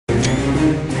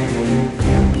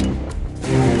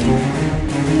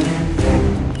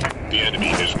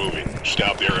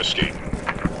escape.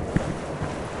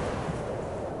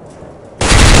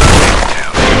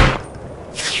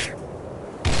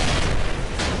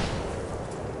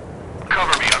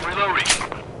 Cover me, I'm reloading.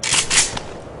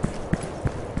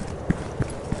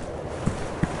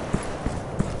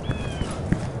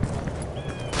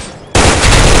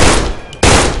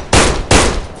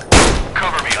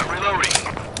 Cover me, I'm reloading.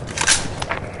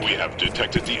 We have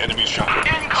detected the enemy's chopper.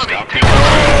 Incoming! Stop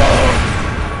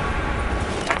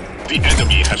the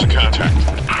enemy has a contact.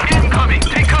 Incoming!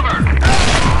 Take cover!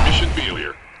 Mission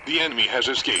failure. The enemy has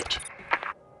escaped.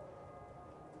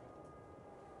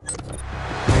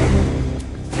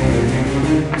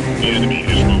 The enemy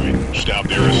is moving. Stop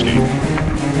their escape.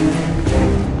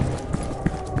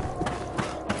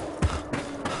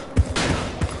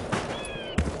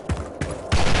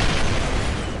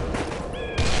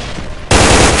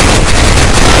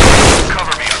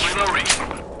 Cover me, I'm reloading.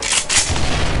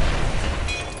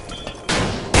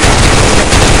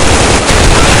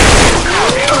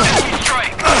 Copy, enemy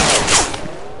strike.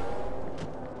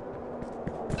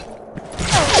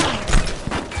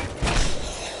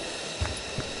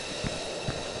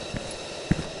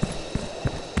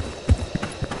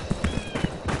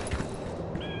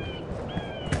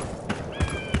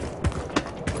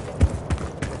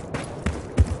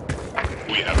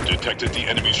 We have detected the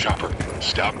enemy's chopper.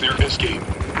 Stop their escape.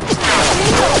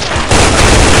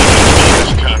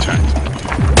 Contact.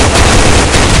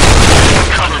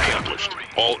 Accomplished.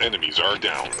 All enemies are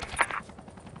down.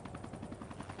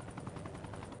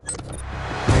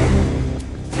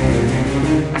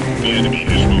 The enemy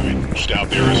is moving. Stop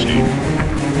their escape.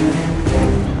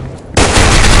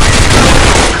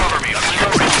 Cover me, I'm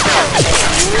reloading.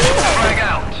 Frag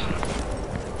out.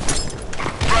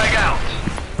 Frag out.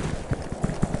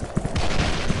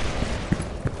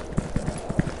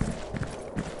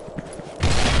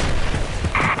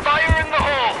 Fire in the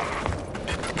hole.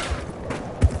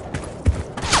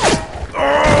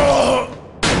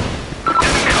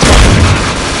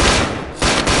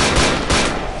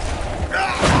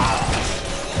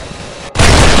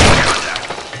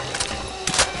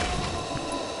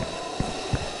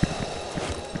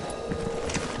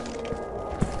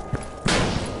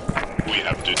 We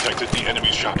have detected the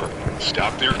enemy's chopper.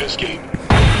 Stop their escape.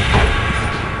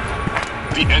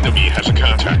 The enemy has a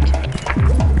contact.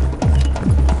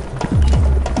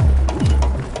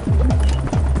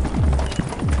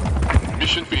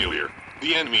 Mission failure.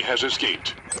 The enemy has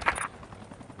escaped.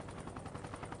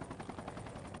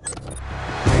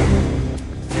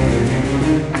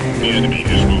 The enemy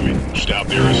is moving. Stop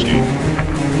their escape.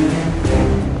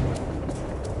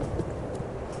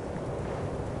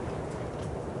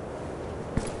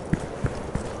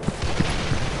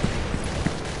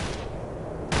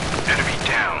 Enemy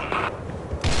down.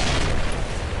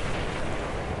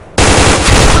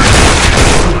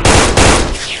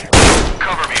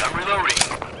 Cover me, I'm reloading.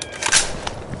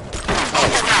 All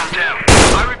forces down.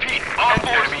 I repeat, all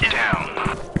forces down.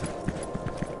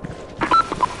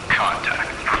 Contact.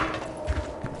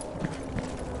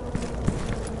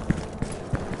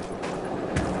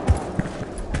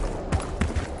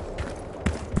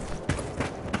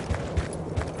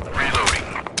 Reloading.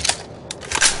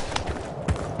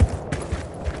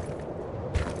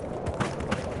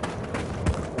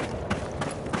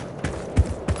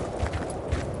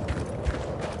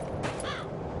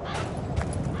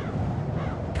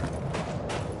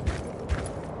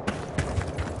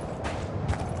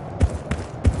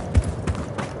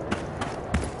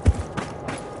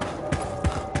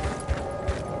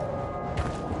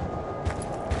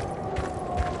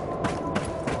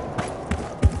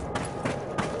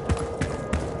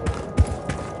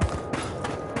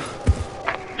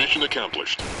 Mission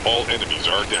accomplished. All enemies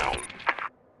are down.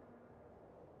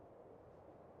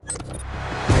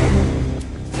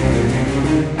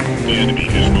 The enemy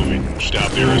is moving.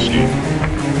 Stop their escape.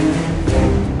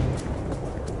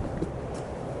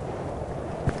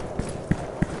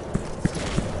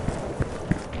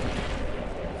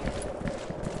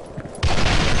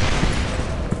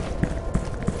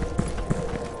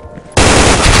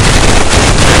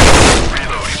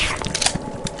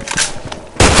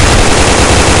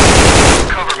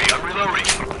 Cover me, I'm reloading.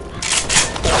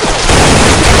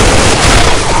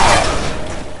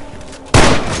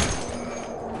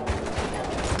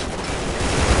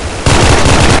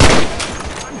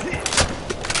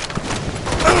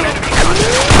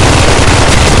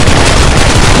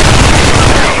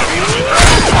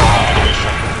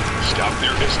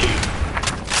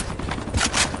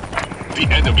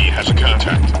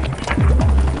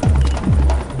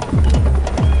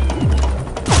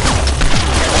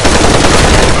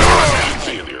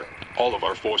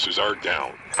 forces are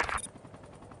down.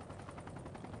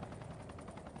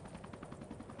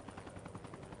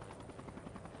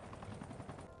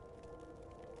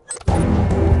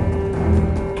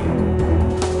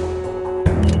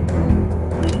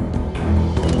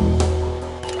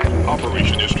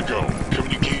 Operation is to go.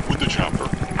 Communicate with the chopper.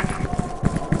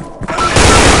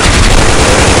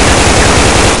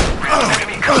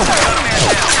 Enemy contact.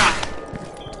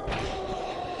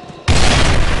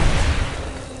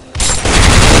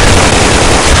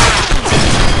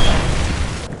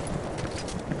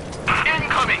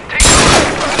 Incoming! Take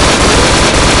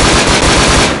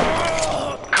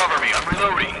cover me, I'm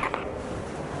reloading.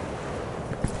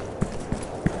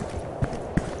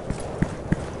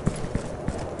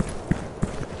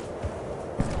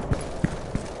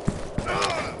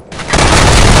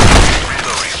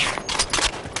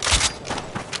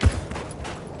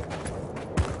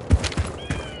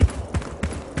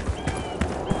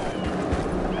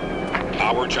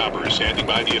 Our chopper is standing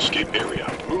by the escape area.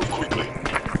 Move quickly.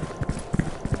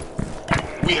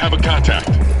 We have a contact.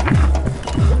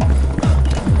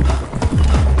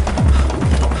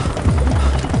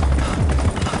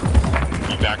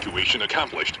 Evacuation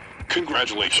accomplished.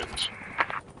 Congratulations.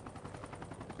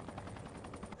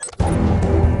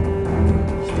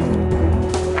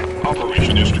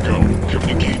 Operation is to go.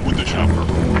 Communicate with the chopper.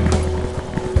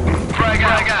 Frag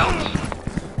out.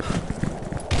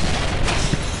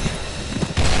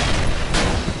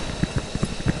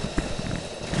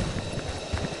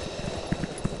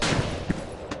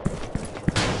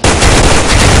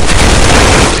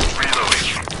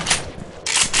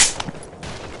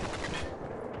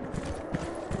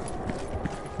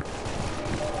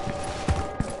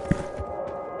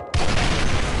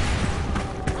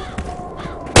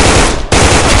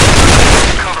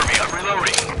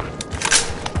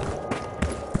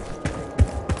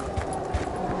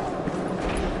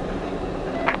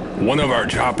 One of our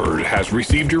choppers has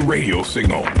received your radio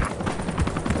signal.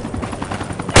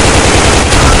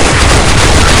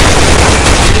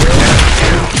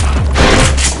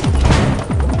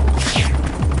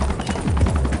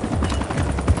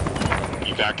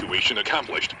 Evacuation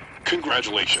accomplished.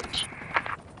 Congratulations.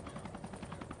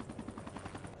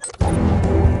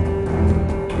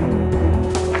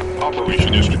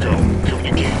 Operation is to go.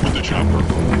 Communicate with the chopper.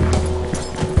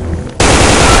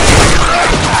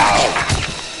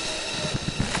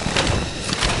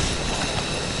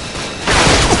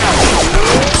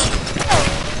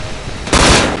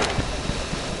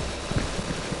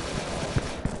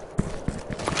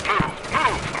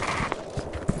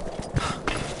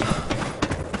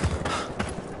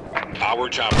 Our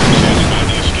chopper is standing by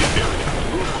the escape area.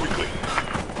 Move quickly.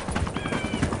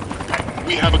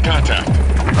 We have a contact.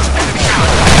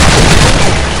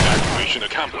 Evacuation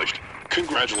accomplished.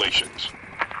 Congratulations.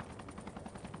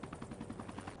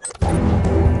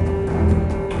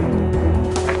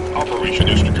 Operation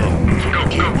is to go.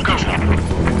 Communicate with the chopper.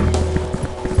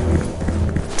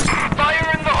 Fire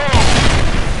in the hole!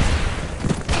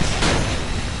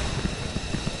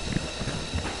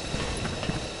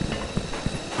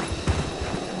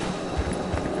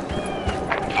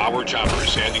 Our chopper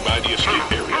is standing by the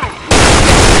escape area.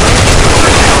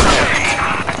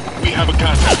 We have a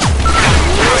contact.